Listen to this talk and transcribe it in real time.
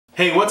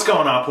Hey, what's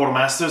going on, Portal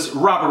Masters?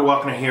 Robert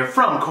Welkner here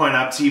from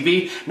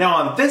CoinOpTV. Now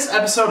on this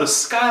episode of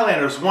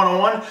Skylanders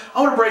 101,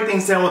 I want to break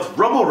things down with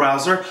RUBBLE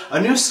ROUSER, a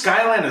new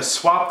Skylanders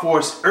Swap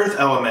Force Earth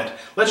element.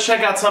 Let's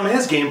check out some of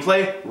his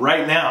gameplay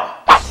right now.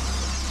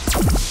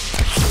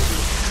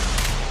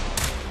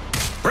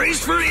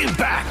 Brace for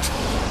impact!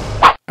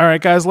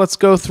 Alright guys, let's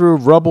go through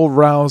RUBBLE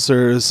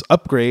ROUSER's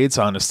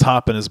upgrades on his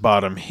top and his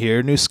bottom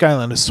here. New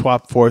Skylanders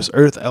Swap Force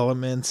Earth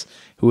element,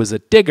 who is a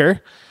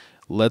digger.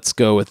 Let's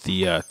go with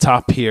the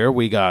top here.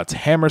 We got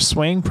Hammer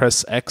Swing,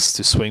 press X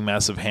to swing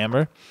massive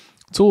hammer.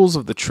 Tools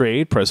of the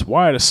trade, press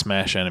Y to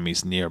smash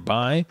enemies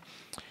nearby.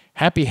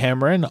 Happy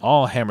Hammering,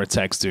 all hammer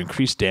attacks do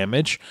increase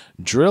damage.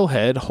 Drill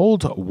Head,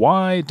 hold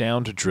Y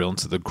down to drill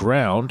into the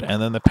ground.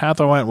 And then the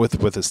path I went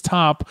with his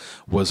top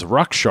was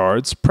Rock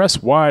Shards.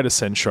 Press Y to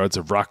send shards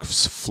of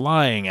rocks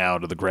flying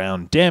out of the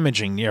ground,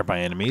 damaging nearby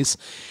enemies.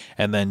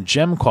 And then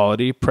Gem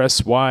Quality,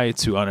 press Y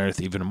to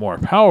unearth even more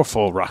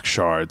powerful rock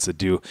shards that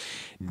do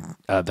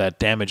that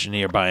damage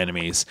nearby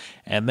enemies.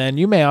 And then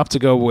you may opt to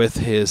go with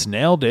his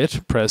Nailed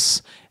It,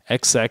 press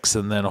XX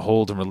and then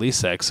hold and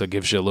release X, so it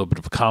gives you a little bit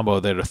of a combo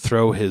there to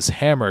throw his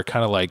hammer,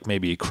 kind of like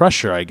maybe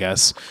Crusher, I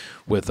guess,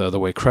 with the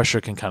way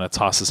Crusher can kind of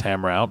toss his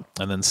hammer out.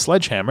 And then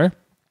Sledgehammer.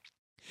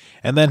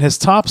 And then his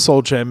top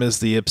soul gem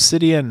is the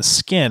Obsidian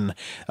Skin.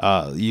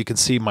 You can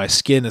see my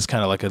skin is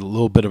kind of like a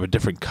little bit of a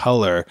different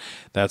color.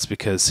 That's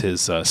because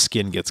his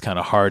skin gets kind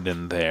of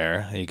hardened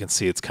there. You can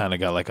see it's kind of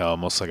got like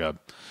almost like a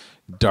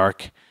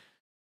dark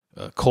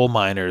coal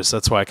miners.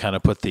 That's why I kind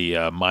of put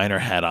the miner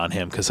hat on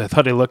him, because I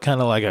thought he looked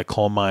kind of like a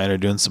coal miner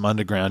doing some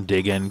underground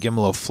digging. Give him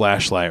a little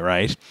flashlight,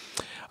 right?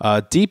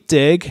 Deep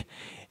Dig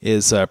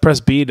is press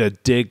B to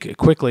dig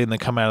quickly and then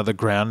come out of the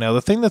ground. Now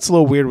the thing that's a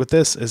little weird with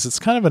this is it's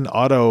kind of an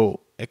auto,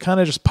 it kind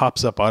of just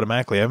pops up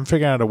automatically. I haven't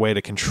figured out a way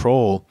to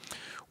control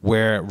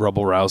where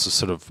RUBBLE ROUSER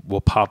sort of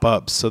will pop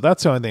up. So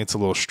that's the only thing that's a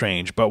little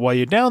strange. But while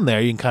you're down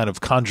there, you can kind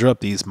of conjure up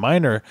these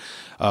miners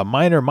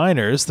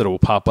that will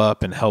pop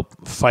up and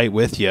help fight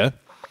with you.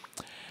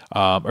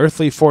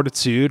 Earthly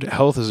Fortitude,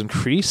 health is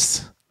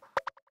increased.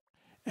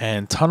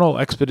 And Tunnel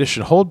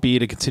Expedition, hold B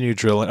to continue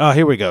drilling. Oh,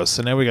 here we go.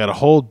 So now we got to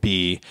hold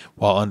B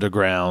while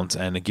underground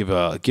and give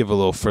a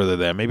little further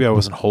there. Maybe I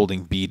wasn't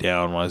holding B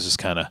down when I was just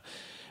kind of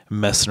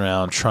messing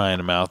around,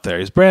 trying him out there.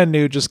 He's brand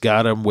new, just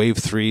got him. Wave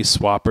 3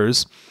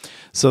 swappers.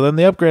 So then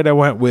the upgrade I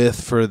went with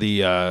for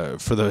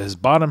his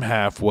bottom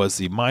half was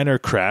the Miner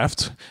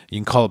Craft. You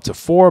can call up to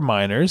 4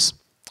 miner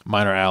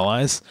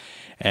allies.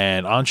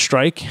 And on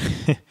strike,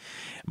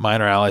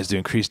 miner allies do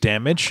increase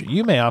damage.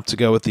 You may opt to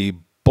go with the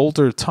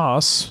Boulder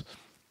Toss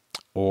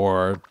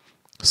or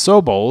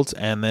So Bold,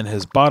 and then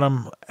his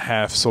bottom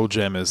half soul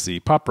gem is the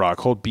Pop Rock.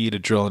 Hold B to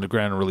drill into the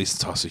ground and release to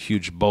toss a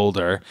huge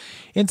boulder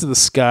into the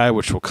sky,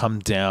 which will come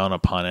down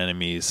upon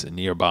enemies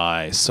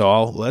nearby.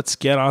 So let's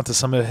get on to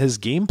some of his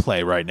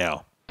gameplay right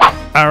now.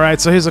 Alright,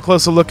 so here's a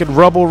closer look at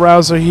RUBBLE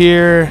ROUSER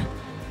here.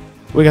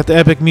 We got the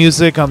epic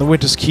music on the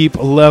Winter's Keep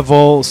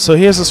level. So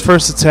here's his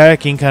first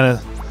attack. He can kind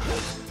of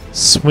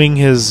swing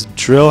his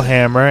drill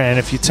hammer, and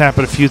if you tap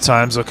it a few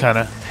times, it'll kind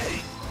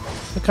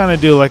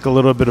of do like a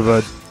little bit of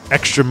a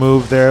extra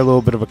move there, a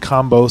little bit of a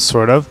combo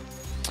sort of.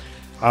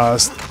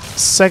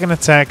 Second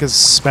attack is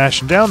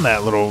smashing down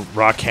that little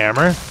rock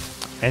hammer,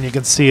 and you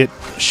can see it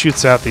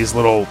shoots out these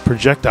little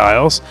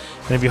projectiles,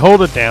 and if you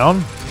hold it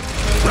down,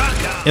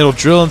 it'll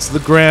drill into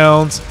the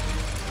ground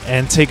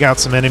and take out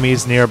some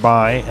enemies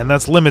nearby, and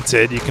that's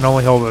limited. You can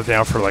only hold it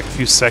down for like a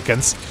few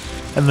seconds,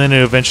 and then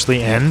it'll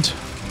eventually end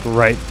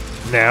right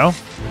now.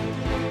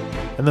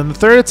 And then the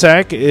third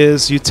attack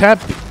is you tap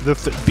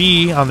the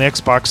B on the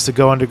Xbox to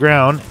go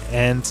underground,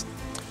 and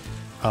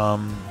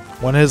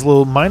one of his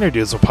little miner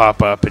dudes will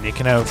pop up, and you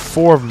can have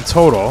 4 of them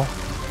total.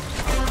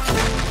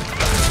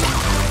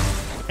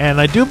 And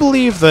I do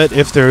believe that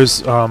if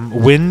there's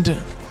wind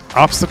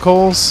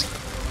obstacles,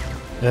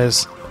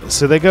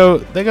 so they go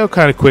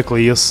kind of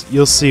quickly.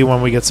 You'll see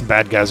when we get some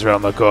bad guys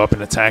around, they'll go up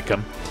and attack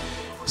them.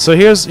 So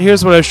here's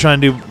what I was trying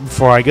to do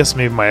before. I guess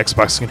maybe my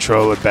Xbox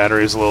controller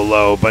battery is a little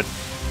low, but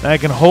I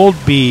can hold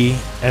B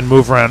and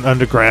move around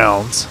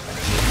underground,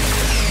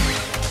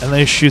 and then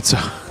he shoots.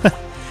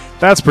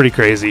 That's pretty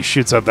crazy. He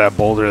shoots up that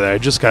boulder there. I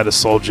just got a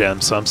soul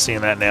gem, so I'm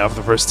seeing that now for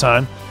the first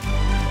time.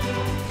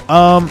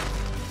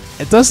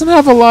 It doesn't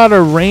have a lot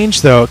of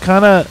range though. It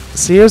kind of,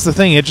 see, here's the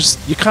thing.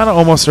 You kind of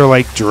almost are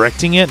like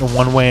directing it in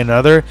one way or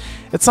another.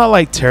 It's not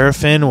like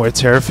Terrafin, where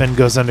Terrafin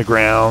goes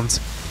underground,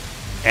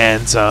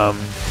 and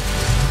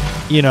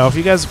you know, if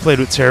you guys have played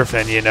with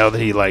Terrafin, you know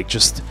that he like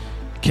just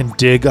can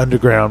dig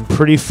underground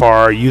pretty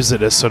far, use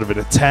it as sort of an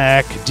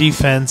attack,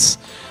 defense.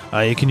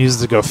 You can use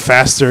it to go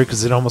faster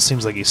because it almost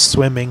seems like he's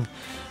swimming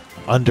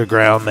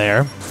underground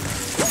there.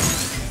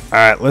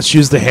 Alright, let's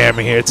use the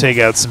hammer here, take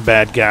out some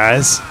bad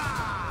guys.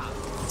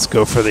 Let's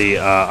go for the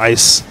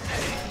Ice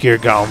Gear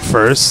Golem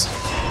first.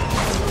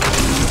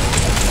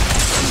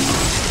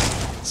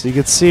 So you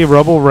can see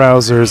RUBBLE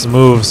ROUSER's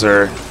moves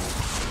are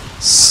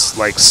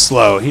like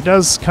slow. He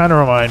does kind of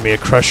remind me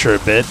of Crusher a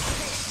bit.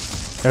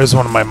 There's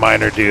one of my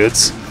miner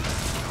dudes.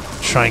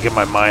 Try and get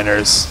my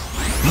miners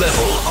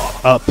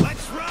up.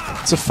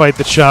 to fight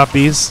the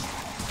choppies.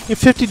 You get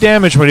 50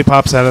 damage when he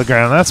pops out of the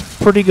ground. That's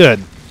pretty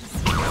good.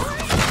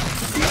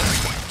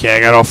 Okay, I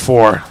got all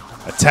 4.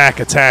 Attack,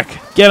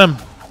 attack. Get him.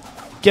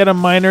 Get him,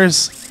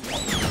 miners.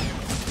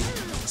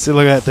 See,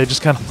 look at that. They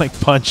just kind of like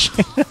punch.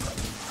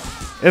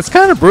 It's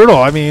kind of brutal.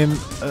 I mean,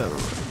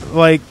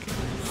 like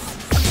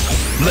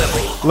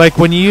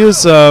when you use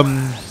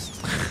some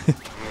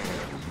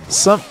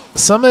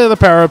of the other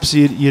power-ups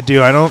you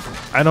do, I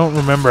don't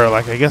remember.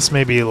 Like, I guess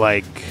maybe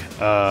like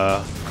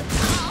the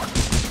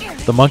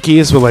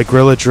monkeys with like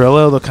Grilla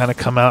Drillo, they'll kind of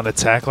come out and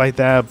attack like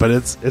that. But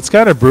it's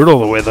kind of brutal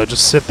the way they'll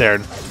just sit there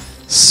and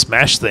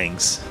smash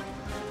things.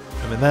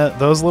 I mean,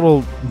 those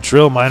little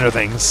drill miner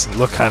things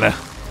look kind of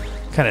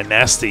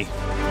nasty.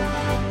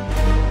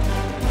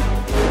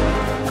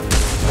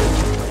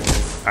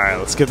 All right,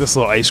 let's get this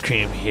little ice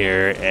cream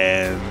here,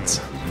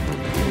 and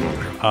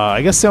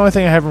I guess the only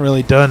thing I haven't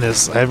really done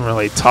is I haven't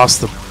really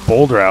tossed the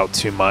boulder out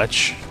too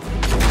much.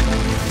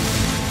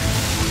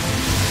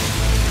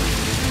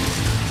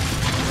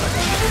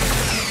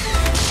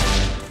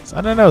 So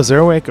I don't know. Is there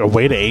a way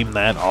to aim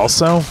that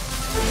also?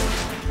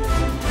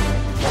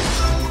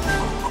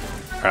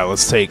 All right,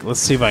 let's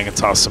see if I can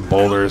toss some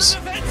boulders.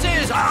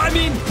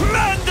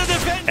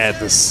 At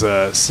this,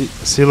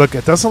 see, look,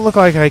 it doesn't look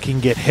like I can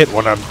get hit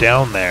when I'm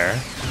down there.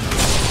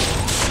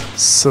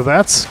 So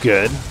that's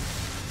good.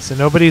 So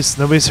nobody's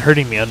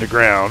hurting me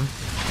underground.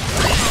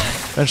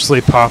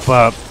 Eventually pop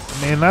up.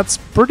 I mean, that's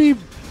pretty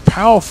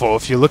powerful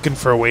if you're looking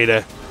for a way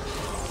to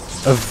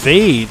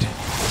evade.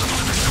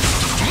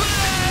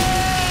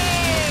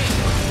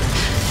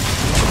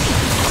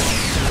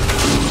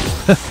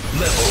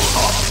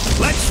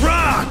 Let's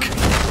rock!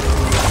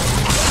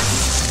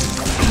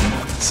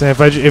 So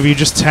if you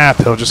just tap,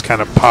 he'll just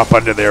kind of pop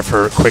under there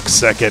for a quick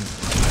second.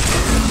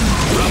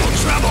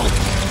 Trouble.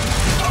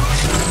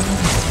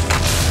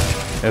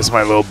 There's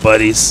my little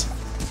buddies.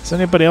 Is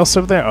anybody else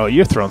over there? Oh,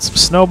 you're throwing some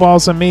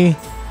snowballs at me.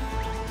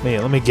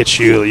 Let me get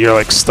you. You're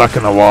like stuck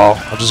in the wall.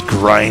 I'll just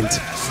grind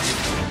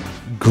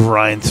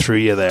through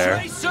you there.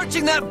 Try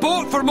searching that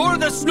boat for more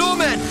of the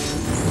snowmen.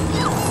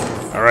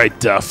 All right,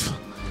 Duff.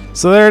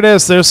 So there it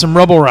is. There's some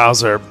Rubble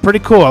Rouser. Pretty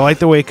cool. I like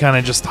the way it kind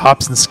of just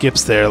hops and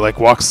skips there, like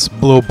walks a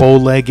little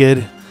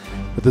bow-legged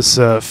with his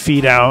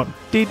feet out.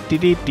 Looks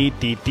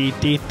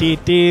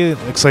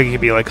like he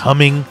could be like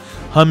humming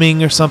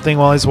or something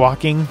while he's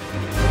walking.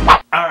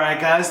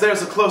 Alright guys,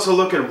 there's a closer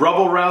look at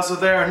Rubble Rouser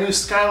there, our new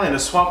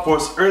Skylanders Swap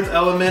Force Earth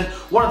Element,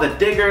 one of the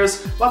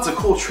diggers, lots of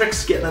cool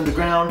tricks getting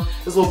underground,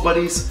 his little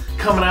buddies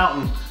coming out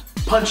and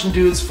punching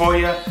dudes for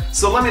you.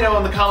 So let me know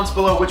in the comments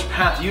below which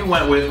path you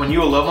went with when you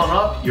were leveling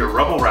up your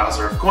Rubble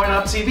Rouser.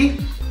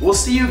 CoinOpTV, we'll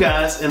see you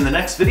guys in the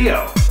next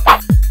video.